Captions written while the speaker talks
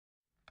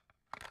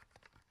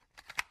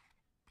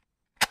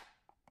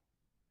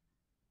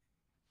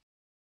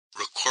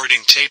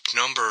recording tape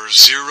number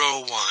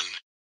 01.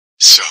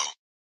 So,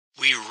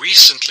 we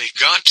recently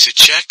got to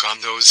check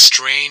on those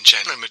strange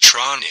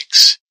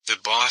animatronics. The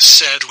boss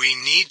said we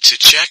need to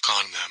check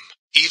on them,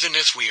 even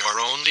if we are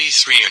only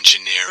 3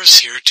 engineers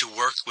here to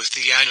work with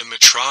the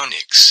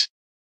animatronics.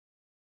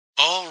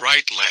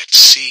 Alright, let's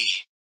see.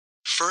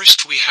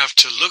 First we have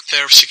to look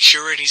their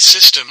security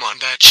system on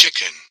that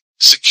chicken.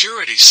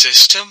 Security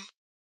system?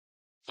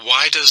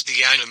 Why does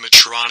the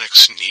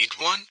animatronics need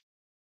one?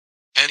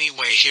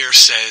 Anyway, here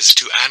says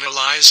to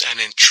analyze an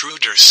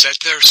intruder, set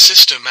their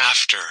system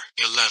after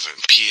 11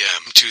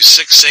 p.m. to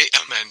 6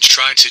 a.m. and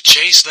try to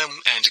chase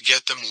them and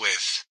get them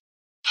with.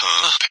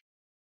 Huh?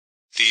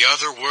 The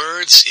other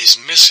words is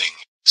missing,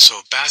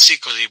 so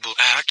basically we'll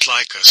act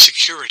like a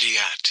security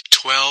at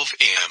 12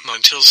 a.m.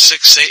 until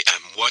 6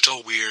 a.m. What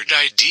a weird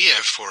idea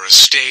for a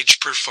stage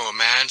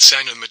performance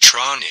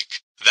animatronic.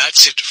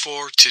 That's it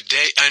for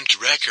today and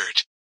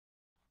record.